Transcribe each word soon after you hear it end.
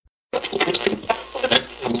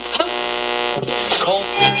asshole.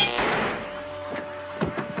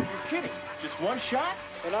 You're kidding. Just one shot?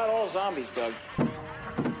 They're not all zombies, Doug.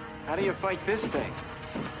 How do you fight this thing?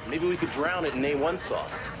 Maybe we could drown it in A1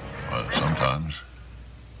 sauce. Well, sometimes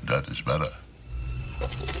that is better.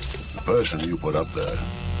 The person you put up there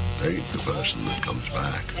ain't the person that comes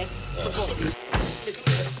back.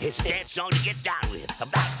 It's a dance song to get down with.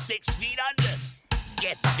 About 6 feet under.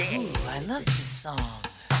 Get down. Ooh, I love this song.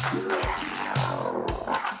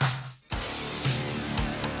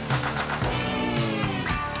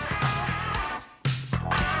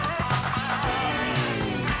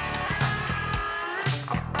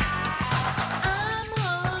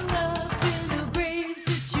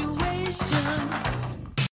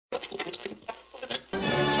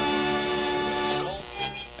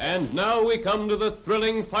 And now we come to the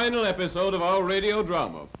thrilling final episode of our radio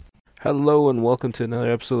drama. Hello and welcome to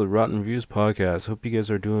another episode of Rotten Reviews Podcast. Hope you guys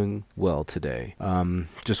are doing well today.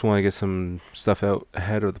 Just want to get some stuff out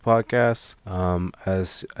ahead of the podcast.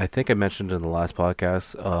 As I think I mentioned in the last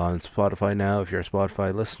podcast, on Spotify now, if you're a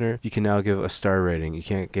Spotify listener, you can now give a star rating. You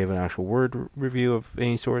can't give an actual word review of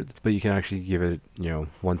any sort, but you can actually give it,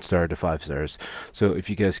 1 star to 5 stars. So if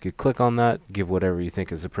you guys could click on that, give whatever you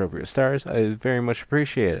think is appropriate stars, I very much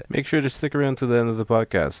appreciate it. Make sure to stick around to the end of the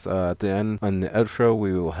podcast. At the end, on the outro,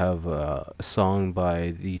 we will have a song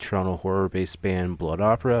by the Toronto horror-based band Blood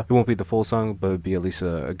Opera. It won't be the full song, but it'll be at least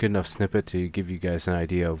a good enough snippet to give you guys an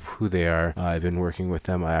idea of who they are. I've been working with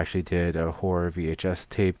them. I actually did a horror VHS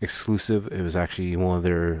tape exclusive. It was actually one of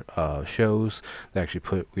their shows. We actually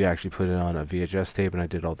put it on a VHS tape, and I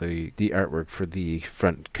did all the artwork for the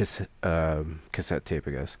front cassette tape,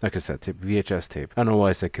 I guess. Not cassette tape, VHS tape. I don't know why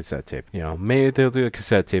I said cassette tape. Maybe they'll do a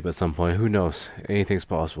cassette tape at some point. Who knows? Anything's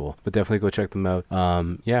possible. But definitely go check them out.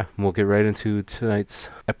 We'll get right into tonight's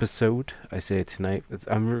episode. I say tonight.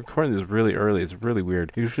 I'm recording this really early. It's really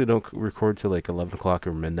weird. I usually don't record till like 11 o'clock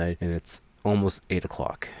or midnight, and it's almost 8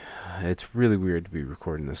 o'clock. It's really weird to be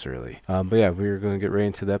recording this early. We're going to get right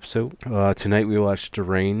into the episode. Tonight we watched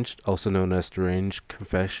Deranged, also known as Deranged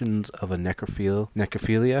Confessions of a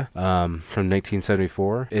Necrophilia, from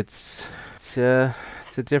 1974.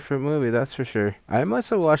 It's a different movie, that's for sure. I must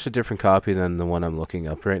have watched a different copy than the one I'm looking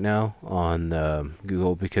up right now on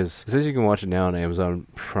Google, because it says you can watch it now on Amazon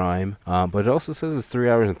Prime, but it also says it's 3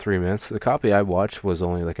 hours and 3 minutes. The copy I watched was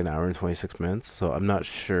only like 1 hour and 26 minutes, so I'm not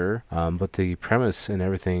sure, but the premise and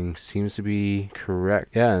everything seems to be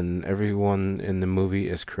correct. Yeah, and everyone in the movie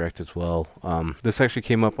is correct as well. This actually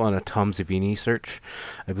came up on a Tom Savini search.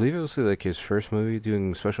 I believe it was like his first movie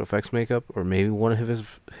doing special effects makeup, or maybe one of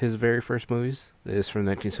his very first movies. It is from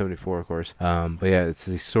 1974, of course. It's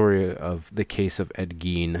the story of the case of Ed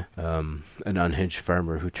Gein, an unhinged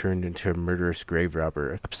farmer who turned into a murderous grave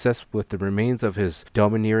robber. Obsessed with the remains of his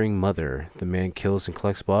domineering mother, the man kills and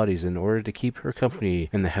collects bodies in order to keep her company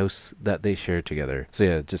in the house that they share together. So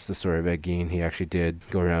yeah, just the story of Ed Gein. He actually did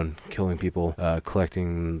go around killing people,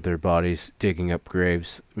 collecting their bodies, digging up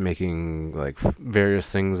graves, making like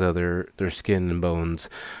various things out of their skin and bones.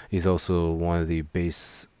 He's also one of the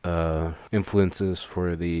base influences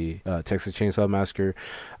for the Texas Chainsaw Massacre.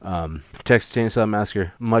 Texas Chainsaw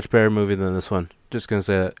Massacre, much better movie than this one. Just gonna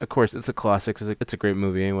say that. Of course, it's a classic. It's a great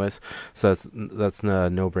movie, anyways. So that's a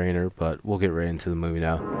no-brainer. But we'll get right into the movie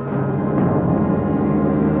now.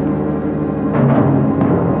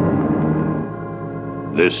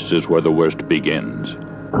 This is where the worst begins.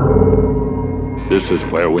 This is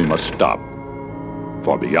where we must stop.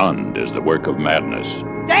 For beyond is the work of madness.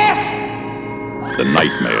 Death! The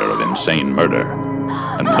nightmare of insane murder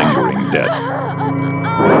and lingering death.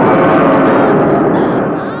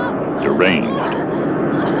 Deranged.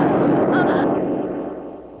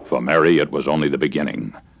 For Mary, it was only the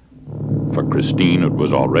beginning. For Christine, it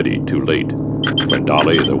was already too late. For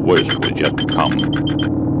Dolly, the worst was yet to come.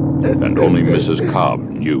 And only Mrs. Cobb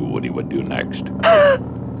knew what he would do next.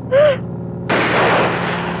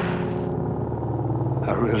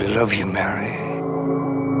 I really love you, Mary.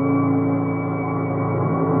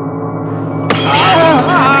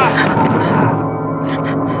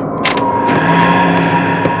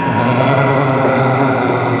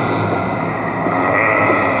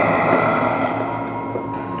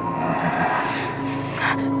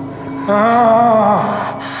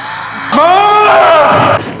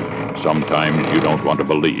 Sometimes you don't want to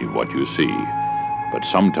believe what you see, but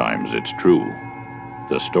sometimes it's true.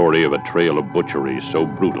 The story of a trail of butchery so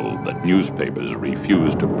brutal that newspapers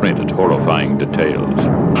refuse to print its horrifying details.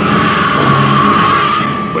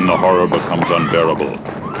 When the horror becomes unbearable,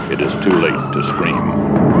 it is too late to scream.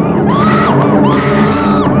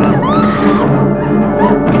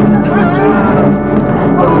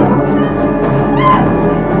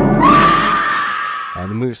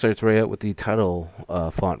 movie starts right out with the title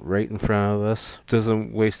font right in front of us.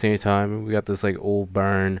 Doesn't waste any time. We got this like old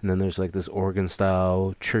barn, and then there's like this organ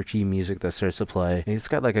style churchy music that starts to play. And it's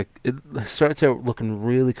got like it starts out looking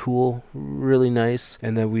really cool, really nice,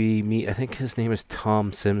 and then we meet, I think his name is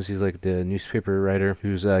Tom Sims. He's like the newspaper writer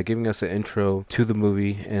who's giving us an intro to the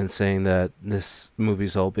movie and saying that this movie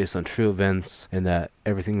is all based on true events and that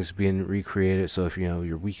everything's being recreated. So if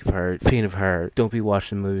you're weak of heart, faint of heart, don't be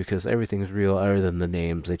watching the movie because everything's real other than the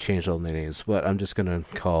names. They changed all the names, but I'm just gonna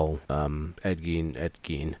call Ed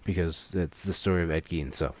Gein because it's the story of Ed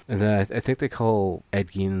Gein. So, and then I think they call Ed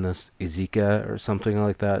Gein this Ezekiel or something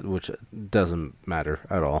like that, which doesn't matter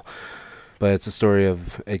at all. But it's a story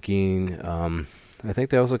of Ed Gein. I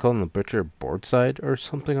think they also call him the Butcher Boardside or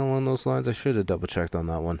something along those lines. I should have double checked on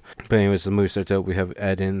that one. But anyways, the movie starts out. We have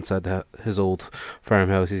Ed inside his old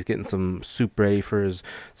farmhouse. He's getting some soup ready for his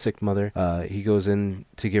sick mother. He goes in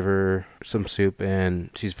to give her some soup,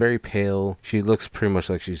 and she's very pale. She looks pretty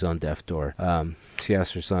much like she's on death door. She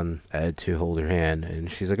asks her son Ed to hold her hand,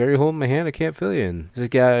 and she's like, "Are you holding my hand? I can't feel you." And he's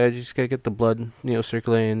like, "Yeah, I just gotta get the blood,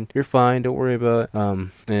 circulating. You're fine. Don't worry about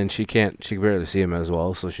it." And she can barely see him as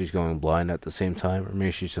well, so she's going blind at the same time. Or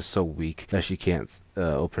maybe she's just so weak that she can't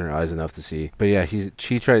open her eyes enough to see. But yeah,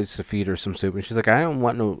 she tries to feed her some soup, and she's like, "I don't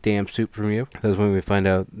want no damn soup from you." That's when we find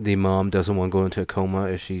out the mom doesn't want to go into a coma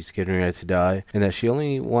if she's getting ready to die, and that she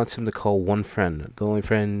only wants him to call one friend, the only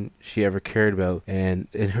friend she ever cared about. And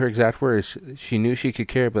in her exact words, she knew she could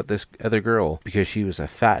care about this other girl because she was a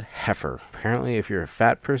fat heifer. Apparently, if you're a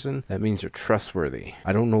fat person, that means you're trustworthy.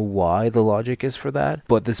 I don't know why the logic is for that,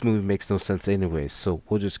 but this movie makes no sense anyways, so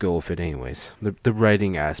we'll just go with it anyways. The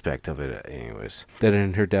writing aspect of it anyways. Then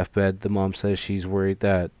in her deathbed, the mom says she's worried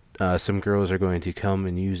that some girls are going to come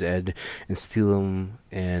and use Ed and steal him,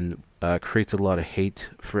 and creates a lot of hate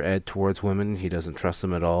for Ed towards women. He doesn't trust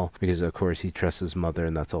them at all because, of course, he trusts his mother,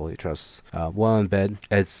 and that's all he trusts. While in bed,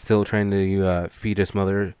 Ed's still trying to feed his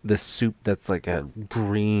mother this soup that's like a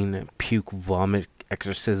green puke vomit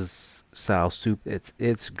exorcist style soup.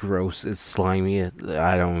 It's gross. It's slimy.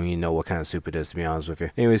 I don't even know what kind of soup it is, to be honest with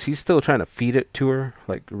you. Anyways, he's still trying to feed it to her,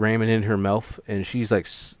 like ramming it in her mouth, and she's like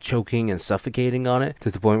choking and suffocating on it to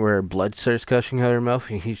the point where blood starts gushing out of her mouth,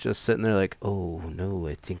 and he's just sitting there like, "Oh no,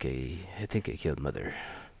 I think I killed mother."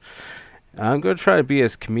 I'm going to try to be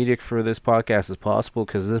as comedic for this podcast as possible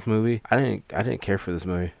because this movie, I didn't care for this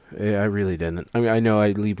movie. I really didn't. I mean, I know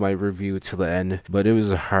I leave my review to the end, but it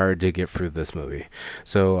was hard to get through this movie.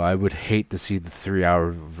 So I would hate to see the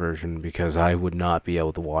 3-hour version because I would not be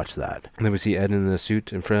able to watch that. And then we see Ed in the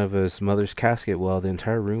suit in front of his mother's casket while the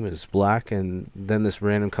entire room is black, and then this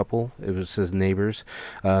random couple, it was his neighbors,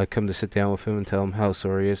 come to sit down with him and tell him how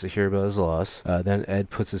sorry he is to hear about his loss. Then Ed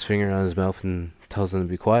puts his finger on his mouth and tells him to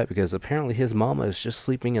be quiet because apparently his mama is just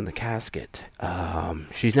sleeping in the casket.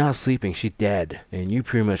 She's not sleeping, she's dead. And you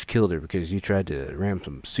pretty much killed her because you tried to ram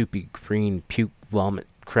some soupy green puke vomit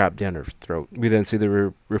crap down her throat. We then see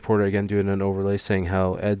the reporter again doing an overlay saying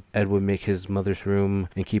how Ed would make his mother's room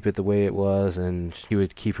and keep it the way it was, and he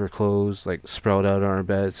would keep her clothes like sprawled out on her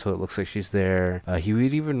bed so it looks like she's there. He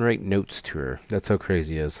would even write notes to her. That's how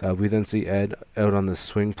crazy he is. We then see Ed out on the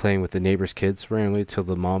swing playing with the neighbor's kids randomly till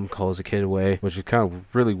the mom calls the kid away, which is kind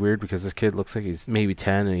of really weird because this kid looks like he's maybe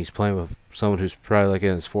 10 and he's playing with someone who's probably like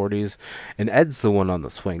in his 40s, and Ed's the one on the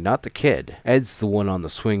swing, not the kid. Ed's the one on the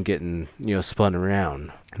swing getting, spun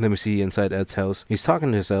around. And then we see inside Ed's house, he's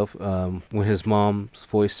talking to himself when his mom's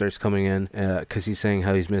voice starts coming in because he's saying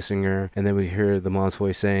how he's missing her. And then we hear the mom's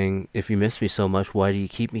voice saying, "If you miss me so much, why do you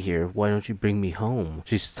keep me here? Why don't you bring me home?"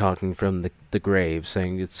 She's talking from the grave,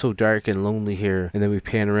 saying it's so dark and lonely here. And then we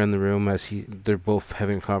pan around the room as they're both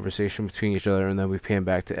having a conversation between each other, and then we pan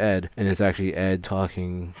back to Ed, and it's actually Ed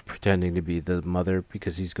talking, pretending to be the mother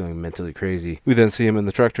because he's going mentally crazy. We then see him in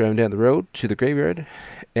the truck driving down the road to the graveyard,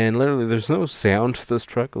 and literally there's no sound to this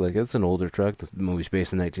truck. Like, it's an older truck. The movie's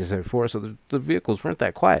based in 1974, so the vehicles weren't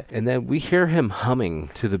that quiet. And then we hear him humming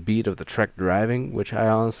to the beat of the truck driving, which I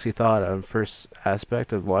honestly thought on first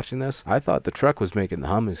aspect of watching this, I thought the truck was making the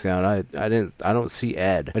humming sound. I don't see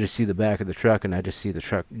Ed. I just see the back of the truck, and I just see the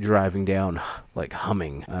truck driving down, like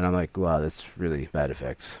humming. And I'm like, wow, that's really bad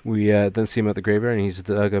effects. We then see him at the graveyard, and he's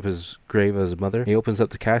dug up his grave as his mother. He opens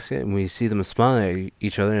up the casket, and we see them smiling at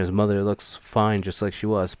each other, and his mother looks fine, just like she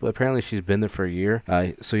was. But apparently she's been there for a year.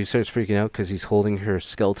 So he starts freaking out because he's holding her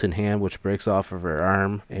skeleton hand, which breaks off of her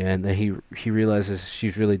arm. And then he realizes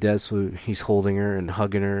she's really dead, so he's holding her and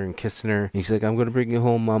hugging her and kissing her. And he's like, "I'm going to bring you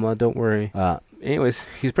home, Mama. Don't worry." Anyways,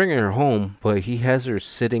 he's bringing her home, but he has her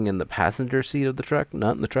sitting in the passenger seat of the truck,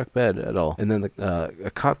 not in the truck bed at all. And then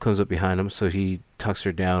a cop comes up behind him, so he tucks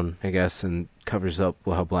her down, I guess, and covers up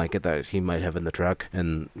a blanket that he might have in the truck,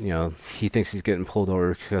 and he thinks he's getting pulled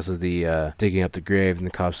over because of the digging up the grave, and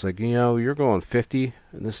the cop's like, you're going 50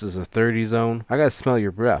 and this is a 30 zone. I gotta smell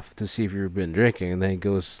your breath to see if you've been drinking. And then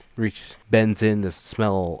he bends in to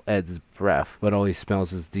smell Ed's breath, but all he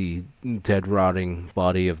smells is the dead, rotting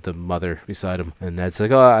body of the mother beside him. And Ed's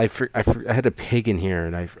like, I had a pig in here,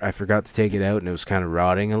 and I forgot to take it out, and it was kind of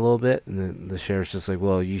rotting a little bit. And then the sheriff's just like,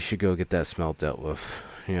 well, you should go get that smell dealt with.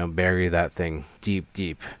 Bury that thing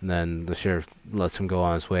deep. And then the sheriff lets him go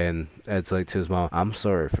on his way, and Ed's like to his mom, I'm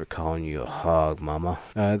sorry for calling you a hog, mama.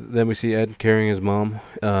 Then we see Ed carrying his mom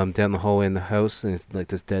down the hallway in the house, and it's like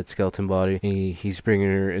this dead skeleton body. He's bringing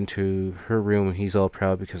her into her room. He's all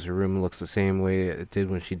proud because her room looks the same way it did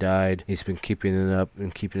when she died. He's been keeping it up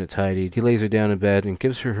and keeping it tidied. He lays her down in bed and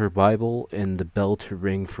gives her Bible and the bell to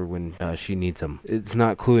ring for when she needs him. It's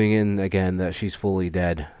not cluing in again that she's fully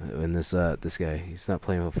dead in this guy. He's not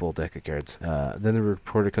playing with a full deck of cards. Then the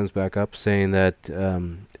reporter comes back up saying that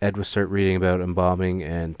Ed will start reading about embalming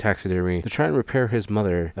and taxidermy to try and repair his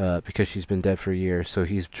mother because she's been dead for a year. So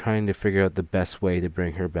he's trying to figure out the best way to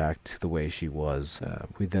bring her back to the way she was.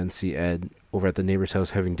 We then see Ed over at the neighbor's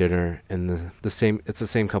house having dinner, and it's the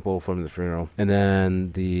same couple from the funeral. And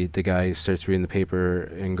then the guy starts reading the paper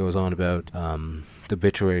and goes on about the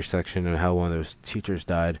obituary section and how one of those teachers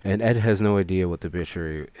died. And Ed has no idea what the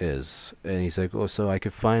obituary is. And he's like, so I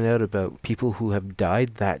could find out about people who have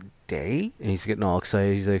died that day? And he's getting all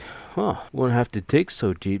excited. He's like, won't have to dig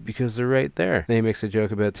so deep because they're right there. Then he makes a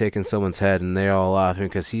joke about taking someone's head, and they're all laughing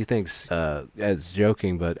because he thinks Ed's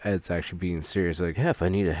joking, but Ed's actually being serious. Like, if I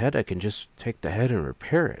need a head, I can just take the head and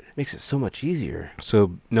repair it. Makes it so much easier.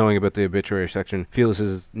 So, knowing about the obituary section, feels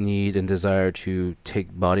his need and desire to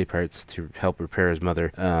take body parts to help repair his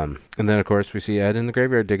mother. And then, of course, we see Ed in the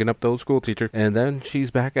graveyard digging up the old school teacher. And then she's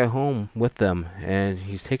back at home with them, and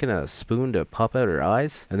he's taking a spoon to pop out her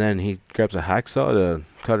eyes. And then he grabs a hacksaw to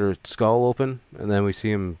cut her skull open, and then we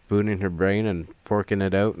see him booting her brain and forking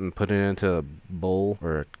it out and putting it into a bowl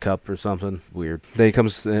or a cup or something weird. Then he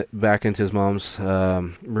comes back into his mom's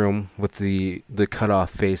room with the cut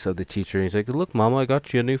off face of the teacher. He's like, look, Mama, I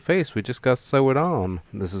got you a new face. We just got to sew it on.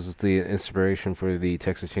 This is the inspiration for the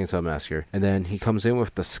Texas Chainsaw Massacre. And then he comes in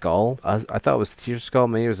with the skull. I thought it was the teacher's skull.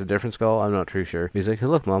 Maybe it was a different skull. I'm not too sure. He's like, hey,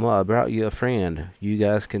 look, Mama, I brought you a friend. You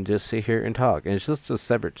guys can just sit here and talk. And it's just a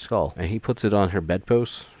severed skull. And he puts it on her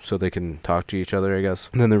bedpost so they can talk to each other, I guess.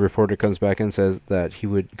 And then the reporter comes back and says that he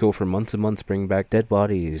would go for months and months bringing back dead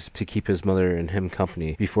bodies to keep his mother and him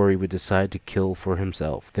company before he would decide to kill for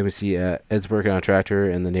himself. Then we see Ed's working on a tractor,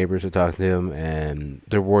 and the neighbors are talking to him, and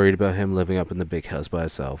they're worried about him living up in the big house by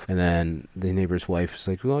himself. And then the neighbor's wife is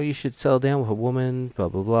like, well, you should settle down with a woman, blah,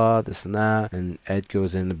 blah, blah, this and that. And Ed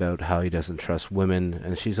goes in about how he doesn't trust women.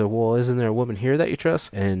 And she's like, well, isn't there a woman here that you trust?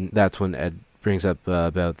 And that's when Ed brings up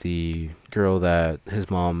about the girl that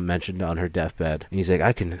his mom mentioned on her deathbed. And he's like,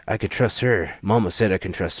 I can trust her. Mama said I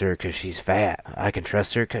can trust her because she's fat. I can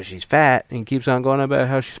trust her because she's fat. And he keeps on going about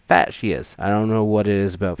how fat she is. I don't know what it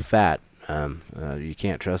is about fat. You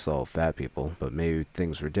can't trust all fat people, but maybe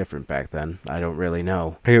things were different back then. I don't really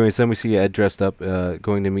know. Anyways, then we see Ed dressed up,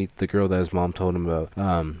 going to meet the girl that his mom told him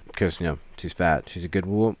about, because, she's fat. She's a good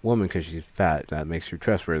woman because she's fat. That makes her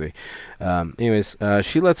trustworthy. Anyways,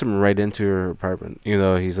 she lets him right into her apartment.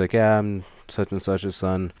 He's like, yeah, I'm such and such a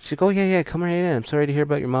son. She's like, oh, yeah, come right in. I'm sorry to hear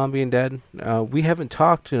about your mom being dead. We haven't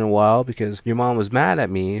talked in a while because your mom was mad at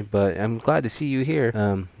me, but I'm glad to see you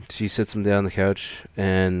here. She sits him down on the couch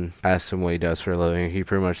and asks him what he does for a living. He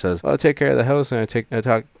pretty much says, well, I take care of the house, and I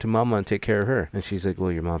talk to Mama and take care of her. And she's like,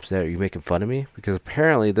 well, your mom's dead. Are you making fun of me? Because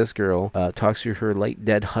apparently this girl talks to her late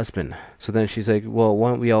dead husband. So then she's like, well, why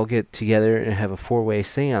don't we all get together and have a 4-way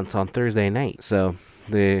seance on Thursday night? So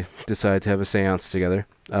they decide to have a seance together.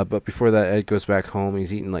 But before that, Ed goes back home.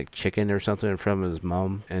 He's eating like chicken or something in front of his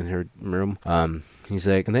mom in her room. He's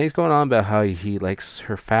like, and then he's going on about how he likes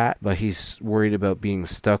her fat, but he's worried about being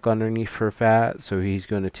stuck underneath her fat, so he's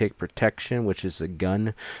going to take protection, which is a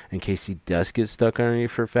gun, in case he does get stuck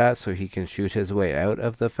underneath her fat, so he can shoot his way out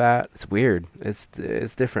of the fat. It's weird. It's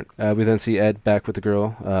different. We then see Ed back with the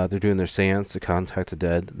girl. They're doing their seance to contact the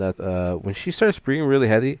dead. That when she starts breathing really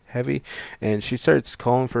heavy, and she starts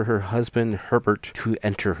calling for her husband Herbert to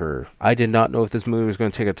enter her. I did not know if this movie was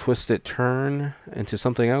going to take a twisted turn into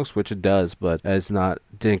something else, which it does, but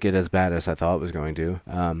didn't get as bad as I thought it was going to.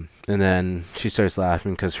 And then she starts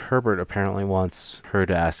laughing because Herbert apparently wants her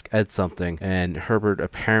to ask Ed something, and Herbert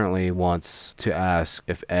apparently wants to ask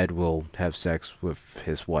if Ed will have sex with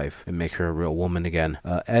his wife and make her a real woman again.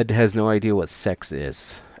 Ed has no idea what sex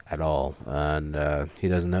is at all, and he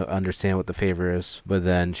doesn't understand what the favor is. But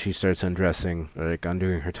then she starts undressing, like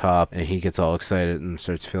undoing her top, and he gets all excited and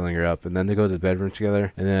starts filling her up. And then they go to the bedroom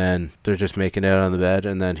together, and then they're just making out on the bed,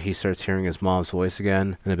 and then he starts hearing his mom's voice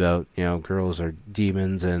again, and about, girls are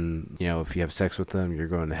demons, and, if you have sex with them, you're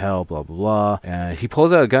going to hell, blah, blah, blah. And he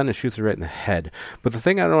pulls out a gun and shoots her right in the head. But the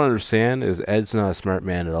thing I don't understand is Ed's not a smart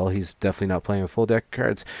man at all. He's definitely not playing a full deck of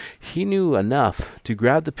cards. He knew enough to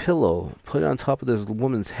grab the pillow, put it on top of this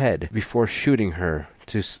woman's head before shooting her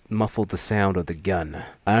to muffle the sound of the gun.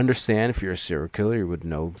 I understand if you're a serial killer, you would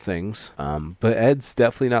know things. But Ed's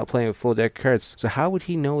definitely not playing a full deck of cards. So how would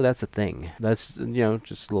he know that's a thing? That's,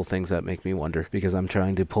 just little things that make me wonder, because I'm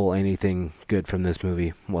trying to pull anything good from this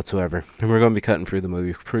movie whatsoever. And we're going to be cutting through the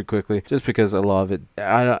movie pretty quickly, just because a lot of it,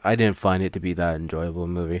 I didn't find it to be that enjoyable a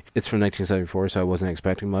movie. It's from 1974, so I wasn't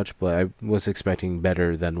expecting much, but I was expecting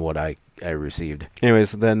better than what I received.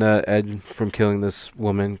 Anyways, then Ed, from killing this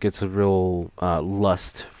woman, gets a real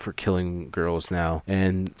lust for killing girls now,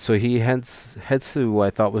 and so he heads to what I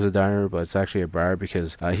thought was a diner, but it's actually a bar,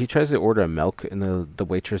 because he tries to order a milk, and the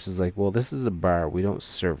waitress is like, well, this is a bar, we don't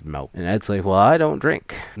serve milk. And Ed's like, well, I don't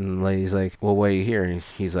drink. And the lady's like, well, why are you here? And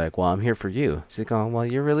he's like, well, I'm here for you. She's like, oh, well,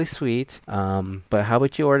 you're really sweet, but how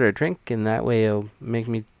about you order a drink, and that way it'll make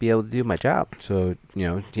me be able to do my job. So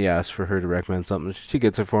he asks for her to recommend something. She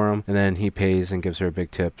gets it for him, and then he pays and gives her a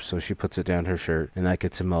big tip, so she puts it down her shirt, and that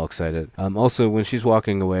gets him all excited. Also, when she's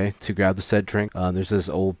walking away to grab the said drink, there's this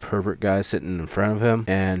old pervert guy sitting in front of him,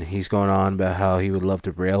 and he's going on about how he would love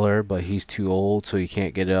to braille her, but he's too old, so he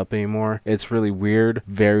can't get it up anymore. It's really weird.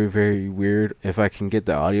 Very, very weird. If I can get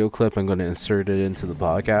the audio clip, I'm going to insert it into the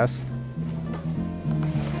podcast.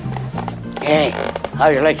 Hey,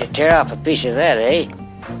 how'd you like to tear off a piece of that, eh?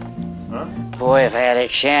 Huh? Boy, if I had a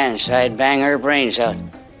chance, I'd bang her brains out.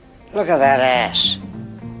 Look at that ass.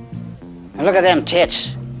 And look at them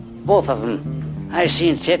tits. Both of them. I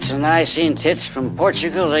seen tits and I seen tits from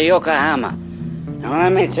Portugal to Yokohama. Now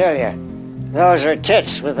let me tell you, those are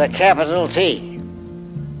tits with a capital T.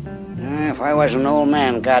 If I was an old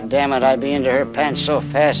man, goddammit, I'd be into her pants so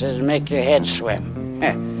fast it'd make your head swim.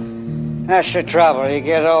 That's the trouble. You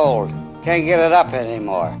get old. Can't get it up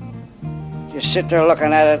anymore. Just sit there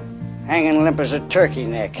looking at it, hanging limp as a turkey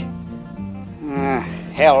neck.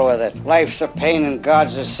 Hell with it. Life's a pain and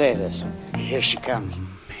God's a sadist. Here she comes.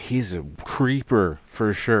 He's a creeper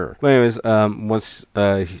for sure. But anyways, once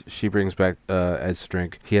she brings back Ed's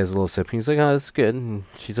drink, he has a little sip. He's like, oh, that's good. And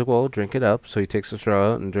she's like, well, drink it up. So he takes the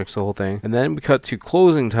straw out and drinks the whole thing. And then we cut to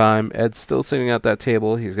closing time. Ed's still sitting at that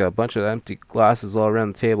table. He's got a bunch of empty glasses all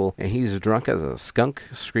around the table, and he's drunk as a skunk,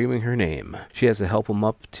 screaming her name. She has to help him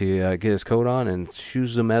up to get his coat on and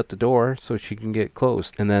shoos him out the door so she can get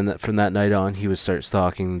closed. And then from that night on, he would start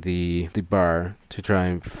stalking the bar to try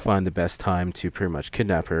and find the best time to pretty much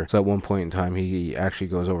kidnap her. So at one point in time, he actually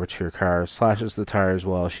goes over to her car, slashes the tires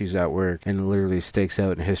while she's at work, and literally stakes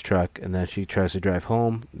out in his truck. And then she tries to drive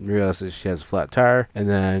home, realizes she has a flat tire, and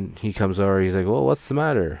then he comes over. He's like, well, what's the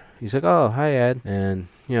matter? He's like, oh, hi, Ed. And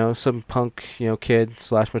some punk, kid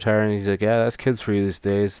slashed my tire, and he's like, yeah, that's kids for you these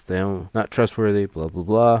days. They don't, not trustworthy, blah, blah,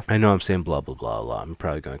 blah. I know I'm saying blah, blah, blah, blah. I'm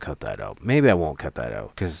probably going to cut that out. Maybe I won't cut that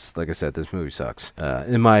out, because, like I said, this movie sucks.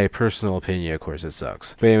 In my personal opinion, of course, it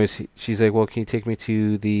sucks. But anyways, she's like, well, can you take me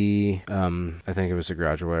to the, I think it was the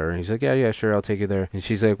garage or whatever. And he's like, yeah, sure, I'll take you there. And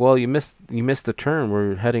she's like, well, you missed the turn.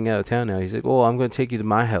 We're heading out of town now. He's like, well, I'm going to take you to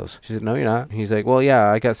my house. She said, no, you're not. He's like, well, yeah,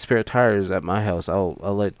 I got spare tires at my house.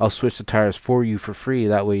 I'll switch the tires for you for free.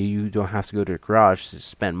 That way you don't have to go to the garage to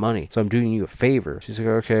spend money. So I'm doing you a favor. She's like,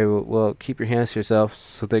 okay, well, keep your hands to yourself.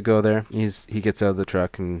 So they go there. He gets out of the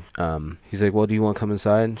truck, and he's like, well, do you want to come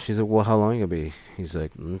inside? And she's like, well, how long are you gonna be? He's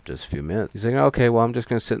like, just a few minutes. He's like, okay, well, I'm just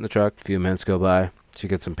gonna sit in the truck. A few minutes go by. She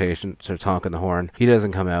gets impatient, starts honking the horn. He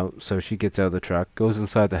doesn't come out, so she gets out of the truck, goes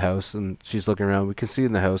inside the house, and she's looking around. We can see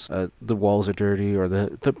in the house, the walls are dirty, or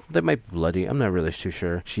they might be bloody. I'm not really too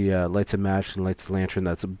sure. She lights a match and lights the lantern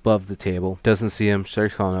that's above the table. Doesn't see him,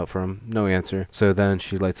 starts calling out for him. No answer. So then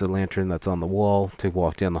she lights a lantern that's on the wall to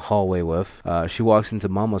walk down the hallway with. She walks into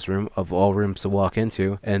Mama's room, of all rooms to walk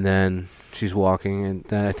into, and then she's walking, and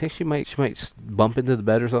then I think she might bump into the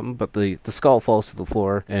bed or something, but the skull falls to the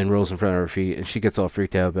floor and rolls in front of her feet, and she gets all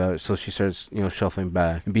freaked out about it, so she starts, shuffling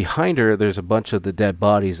back. And behind her, there's a bunch of the dead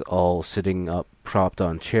bodies all sitting up, propped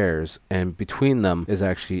on chairs, and between them is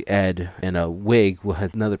actually Ed in a wig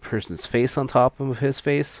with another person's face on top of his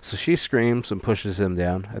face. So she screams and pushes him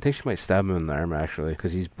down. I think she might stab him in the arm, actually,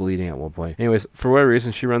 because he's bleeding at one point. Anyways, for whatever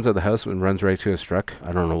reason, she runs out of the house and runs right to his truck.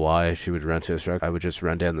 I don't know why she would run to his truck. I would just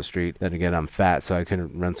run down the street. Then again, I'm fat, so I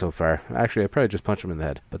couldn't run so far. Actually, I'd probably just punch him in the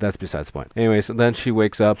head, but that's besides the point. Anyways, then she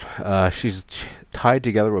wakes up. tied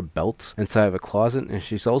together with belts inside of a closet, and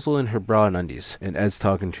she's also in her bra and undies. And Ed's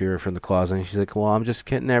talking to her from the closet, and she's like, well, I'm just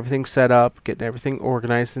getting everything set up, getting everything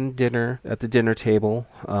organized at the dinner table.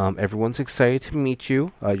 Everyone's excited to meet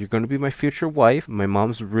you. You're going to be my future wife. My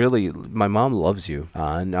mom loves you,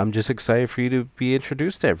 and I'm just excited for you to be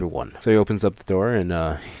introduced to everyone. So he opens up the door,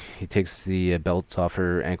 and he takes the belt off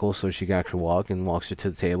her ankle so she can actually walk, and walks her to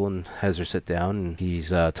the table and has her sit down. And he's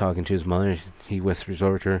talking to his mother. He whispers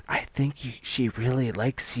over to her, I think she really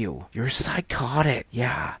likes you. You're psychotic.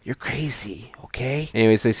 Yeah, you're crazy, okay?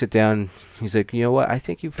 Anyways, they sit down. He's like, you know what? I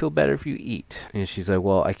think you feel better if you eat. And she's like,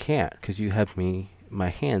 well, I can't because you have my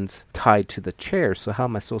hands tied to the chair, so how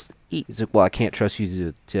am I supposed to eat? He's like, well, I can't trust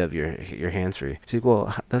you to have your hands free. She's like,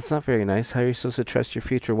 well, that's not very nice. How are you supposed to trust your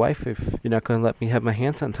future wife if you're not going to let me have my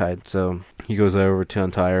hands untied? So he goes over to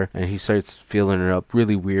untie her, and he starts feeling her up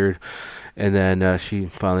really weird. And then she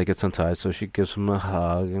finally gets untied, so she gives him a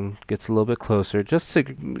hug and gets a little bit closer, just to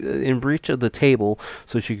in reach of the table,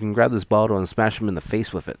 so she can grab this bottle and smash him in the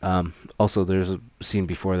face with it. Also, there's a scene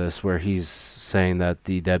before this where he's saying that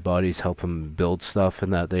the dead bodies help him build stuff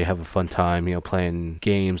and that they have a fun time, playing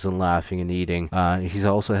games and laughing and eating. He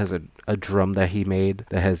also has a drum that he made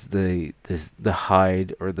that has the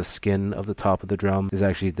hide or the skin of the top of the drum is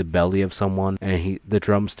actually the belly of someone, and the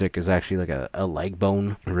drumstick is actually like a leg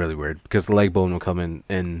bone. Really weird, because the leg bone will come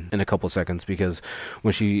in a couple seconds, because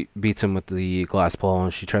when she beats him with the glass ball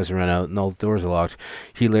and she tries to run out and all the doors are locked,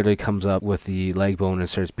 he literally comes up with the leg bone and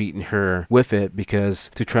starts beating her with it, because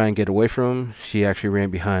to try and get away from him, she actually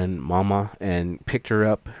ran behind Mama and picked her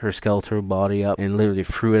up, her skeletal body up, and literally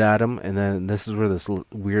threw it at him. And then this is where this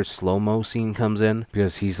weird slow-mo scene comes in,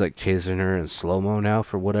 because he's like chasing her in slow-mo now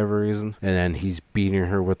for whatever reason, and then he's beating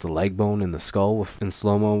her with the leg bone and the skull in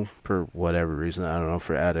slow-mo for whatever reason. I don't know,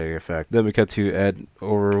 for added effect. Then we cut to Ed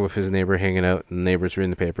over with his neighbor hanging out, and the neighbor's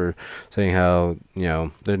reading the paper saying how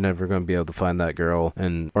they're never going to be able to find that girl,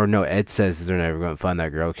 Ed says they're never going to find that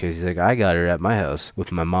girl because he's like, I got her at my house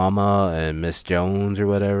with my mama and Miss Jones or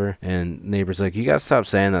whatever. And neighbor's like, you gotta stop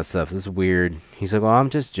saying that stuff, this is weird. He's like, well, I'm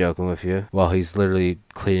just joking with you, while he's literally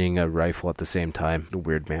cleaning a rifle at the same time. A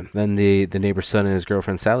weird man. Then the neighbor's son and his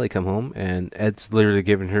girlfriend Sally come home, and Ed's literally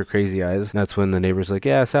giving her crazy eyes. And that's when the neighbor's like,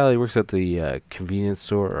 yeah, Sally works at the convenience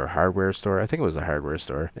store or hardware store. I think it was a hardware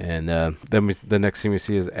store. And then the next thing we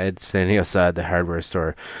see is Ed standing outside the hardware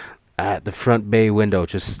store at the front bay window,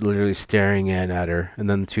 just literally staring in at her. And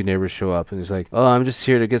then the two neighbors show up, and he's like, oh, I'm just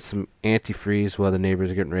here to get some antifreeze while the neighbors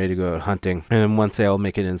are getting ready to go out hunting. And then once they all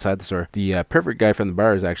make it inside the store, the perfect guy from the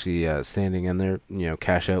bar is actually standing in there,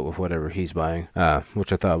 cash out with whatever he's buying,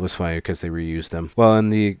 which I thought was funny because they reused them. While in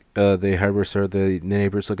the hardware store, the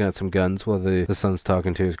neighbor's looking at some guns while the son's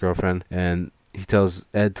talking to his girlfriend, and he tells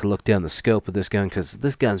Ed to look down the scope of this gun because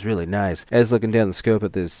this gun's really nice. Ed's looking down the scope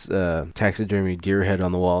at this taxidermy deer head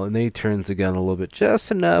on the wall, and then he turns the gun a little bit,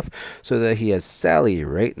 just enough so that he has Sally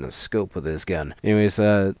right in the scope of this gun. Anyways,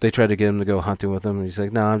 they try to get him to go hunting with them, and he's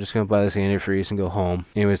like, no, I'm just going to buy this antifreeze and go home.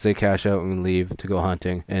 Anyways, they cash out and leave to go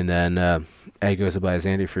hunting, and then Ed goes to buy his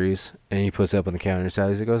antifreeze, and he puts it up on the counter.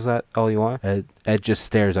 Sally's like, is that all you want? Ed just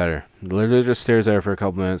stares at her. Literally just stares at her for a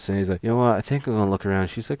couple minutes, and he's like, you know what, I think I'm going to look around.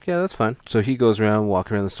 She's like, yeah, that's fine. So he goes around,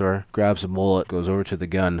 walking around the store, grabs a mullet, goes over to the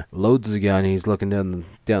gun, loads the gun, he's looking down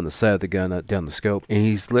the side of the gun, down the scope, and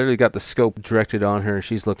he's literally got the scope directed on her.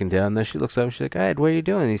 She's looking down, and then she looks up, and she's like, Ed, what are you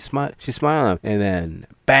doing? She's smiling, and then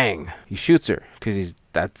bang, he shoots her, because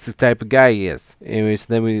that's the type of guy he is. Anyways,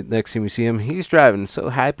 then next thing we see him, he's driving so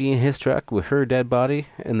happy in his truck with her dead body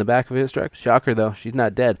in the back of his truck. Shocker though, she's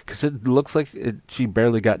not dead, because it looks like she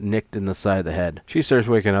barely got nicked in the side of the head. She starts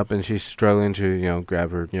waking up, and she's struggling to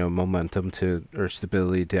grab her momentum or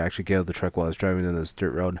stability to actually get out of the truck while it's driving down this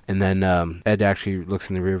dirt road. And then Ed actually looks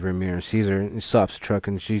in the rearview mirror and sees her, and he stops the truck,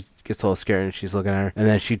 and she gets all scared, and she's looking at her, and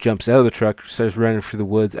then she jumps out of the truck, starts running through the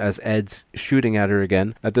woods as Ed's shooting at her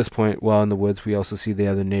again. At this point, while in the woods, we also see the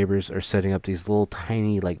other neighbors are setting up these little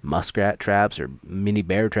tiny like muskrat traps or mini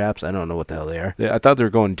bear traps. I don't know what the hell they are. I thought they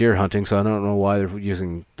were going deer hunting, so I don't know why they're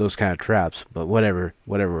using those kind of traps, but whatever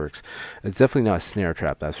works. It's definitely not a snare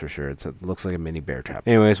trap, that's for sure. It looks like a mini bear trap.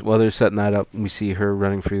 Anyways, while they're setting that up, we see her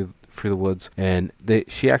running through the woods, and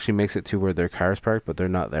she actually makes it to where their car's parked, but they're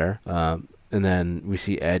not there. And then we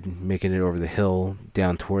see Ed making it over the hill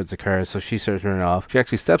down towards the car. So she starts running off. She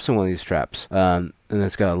actually steps in one of these traps. And and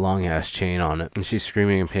it's got a long ass chain on it, and she's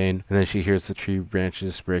screaming in pain. And then she hears the tree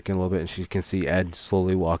branches breaking a little bit, and she can see Ed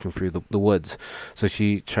slowly walking through the woods. So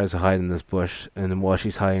she tries to hide in this bush, and then while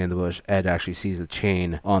she's hiding in the bush, Ed actually sees the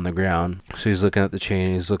chain on the ground. So he's looking at the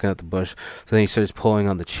chain, he's looking at the bush. So then he starts pulling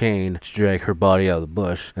on the chain to drag her body out of the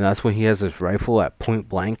bush, and that's when he has this rifle at point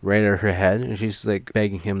blank right at her head, and she's like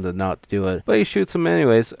begging him to not do it, but he shoots him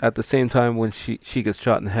anyways. At the same time, when she gets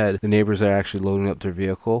shot in the head, the neighbors are actually loading up their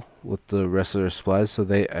vehicle with the rest of their supplies, so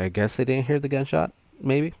I guess they didn't hear the gunshot,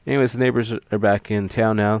 maybe. Anyways, the neighbors are back in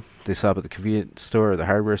town now. They stop at the convenience store or the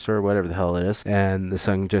hardware store, whatever the hell it is, and the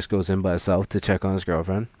son just goes in by himself to check on his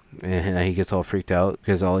girlfriend. And he gets all freaked out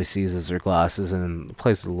because all he sees is their glasses, and the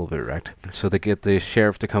place is a little bit wrecked. So they get the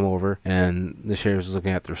sheriff to come over, and the sheriff's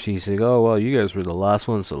looking at the receipts saying, oh, well, you guys were the last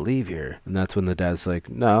ones to leave here. And that's when the dad's like,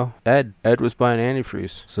 no, Ed was buying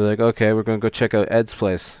antifreeze. So they're like, okay, we're going to go check out Ed's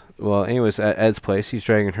place. Well, anyways, at Ed's place, he's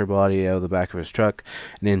dragging her body out of the back of his truck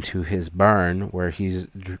and into his barn, where he's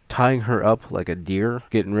tying her up like a deer,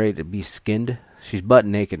 getting ready to be skinned. She's butt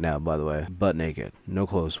naked now, by the way. Butt naked. No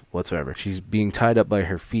clothes whatsoever. She's being tied up by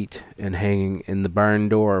her feet and hanging in the barn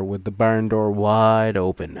door with the barn door wide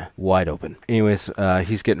open. Wide open. Anyways,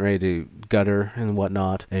 he's getting ready to gut her and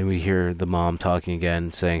whatnot. And we hear the mom talking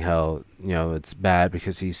again, saying how, you know, it's bad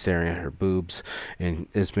because he's staring at her boobs and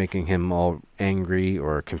it's making him all angry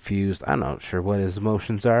or confused. I'm not sure what his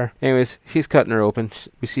emotions are. Anyways, he's cutting her open.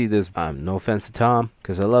 We see this, no offense to Tom,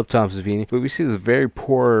 because I love Tom Savini, but we see this very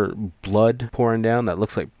poor blood pouring down that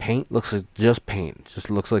looks like paint. Looks like just paint.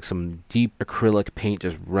 Just looks like some deep acrylic paint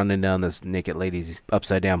just running down this naked lady's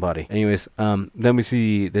upside down body. Anyways, then we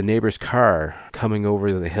see the neighbor's car coming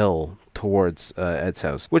over the hill towards Ed's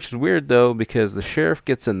house, which is weird though, because the sheriff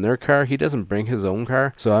gets in their car. He doesn't bring his own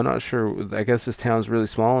car, so I'm not sure. I guess this town's really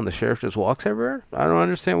small and the sheriff just walks everywhere. I don't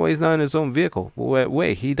understand why he's not in his own vehicle.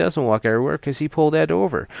 Wait, he doesn't walk everywhere because he pulled Ed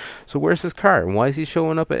over. So where's his car, and why is he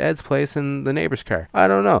showing up at Ed's place in the neighbor's car? I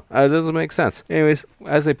don't know. It doesn't make sense. Anyways,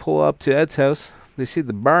 as they pull up to Ed's house, they see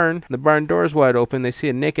the barn door's wide open. They see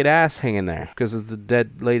a naked ass hanging there because it's the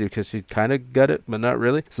dead lady, because she kind of got it, but not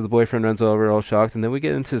really. So the boyfriend runs over all shocked, and then we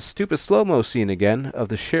get into the stupid slow-mo scene again of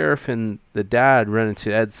the sheriff and the dad running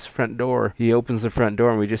to Ed's front door. He opens the front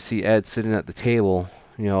door, and we just see Ed sitting at the table,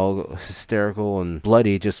 you know, all hysterical and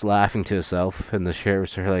bloody, just laughing to himself, and the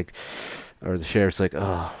sheriff's like,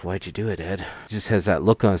 oh, why'd you do it, Ed? He just has that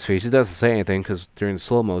look on his face. He doesn't say anything because during the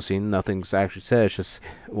slow-mo scene, nothing's actually said. It's just,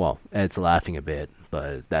 well, Ed's laughing a bit,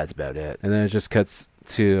 but that's about it. And then it just cuts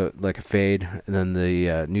to like a fade, and then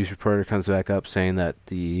the news reporter comes back up saying that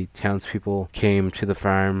the townspeople came to the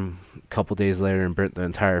farm a couple days later and burnt the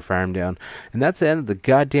entire farm down. And that's the end of the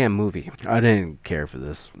goddamn movie. I didn't care for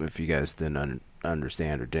this, if you guys didn't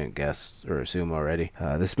understand or didn't guess or assume already.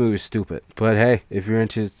 This movie's stupid, but hey, if you're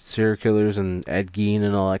into serial killers and Ed Gein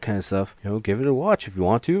and all that kind of stuff, you know, give it a watch if you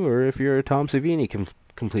want to, or if you're a Tom Savini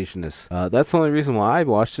completionist. That's the only reason why I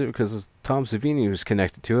watched it, because Tom Savini was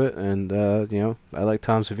connected to it, and you know, I like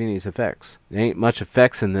Tom Savini's effects. There ain't much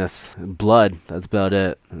effects in this. Blood, that's about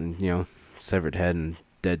it, and you know, severed head and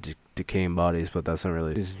dead decaying bodies, but that's not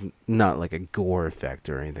really, it's not like a gore effect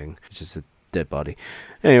or anything. It's just a dead body.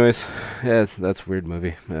 Anyways, yeah, that's a weird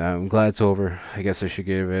movie. I'm glad it's over. I guess I should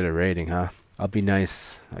give it a rating, huh? I'll be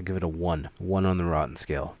nice. I'll give it a 1. 1 on the rotten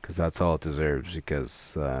scale, because that's all it deserves,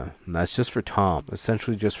 because that's just for Tom.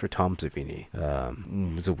 Essentially just for Tom Savini.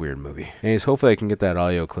 It's a weird movie. Anyways, hopefully I can get that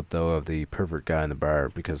audio clip, though, of the pervert guy in the bar,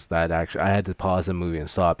 because that actually, I had to pause the movie and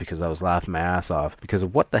stop, because I was laughing my ass off, because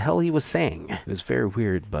of what the hell he was saying. It was very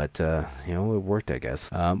weird, but, you know, it worked, I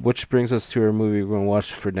guess. Which brings us to our movie we're going to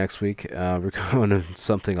watch for next week. We're going to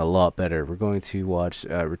something a lot better. We're going to watch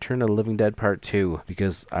Return of the Living Dead Part 2,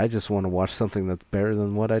 because I just want to watch something that's better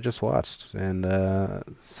than what I just watched, and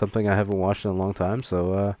something I haven't watched in a long time,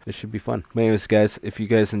 so it should be fun. But anyways, guys, if you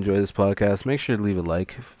guys enjoy this podcast, make sure to leave a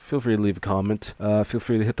like. Feel free to leave a comment. Feel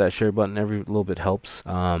free to hit that share button. Every little bit helps.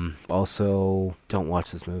 Also, don't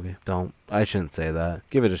watch this movie. Don't. I shouldn't say that.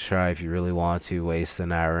 Give it a try if you really want to waste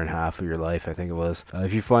an hour and a half of your life, I think it was.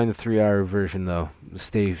 If you find the 3-hour version, though,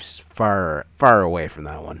 stay far away from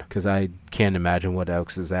that one, because I can't imagine what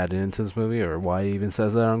else is added into this movie or why it even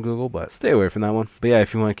says that on Google, but stay away from that one. But yeah,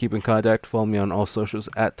 if you want to keep in contact, follow me on all socials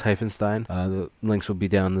at Typhonstein. The links will be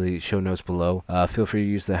down in the show notes below. Feel free to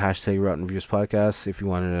use the hashtag Rotten Reviews Podcast if you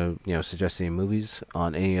want to, you know, suggest any movies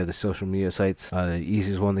on any of the social media sites. The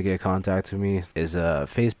easiest one to get in contact with me is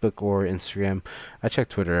Facebook or Instagram. I check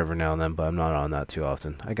Twitter every now and then, but I'm not on that too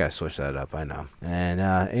often. I gotta switch that up, I know. And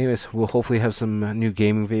anyways, we'll hopefully have some new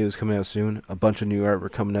gaming videos coming out soon, a bunch of new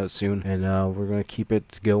artwork coming out soon, and And we're going to keep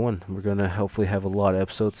it going. We're going to hopefully have a lot of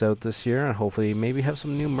episodes out this year, and hopefully maybe have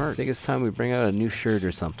some new merch. I think it's time we bring out a new shirt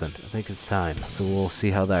or something. I think it's time. So we'll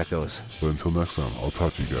see how that goes. But until next time, I'll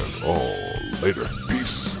talk to you guys all later.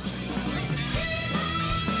 Peace.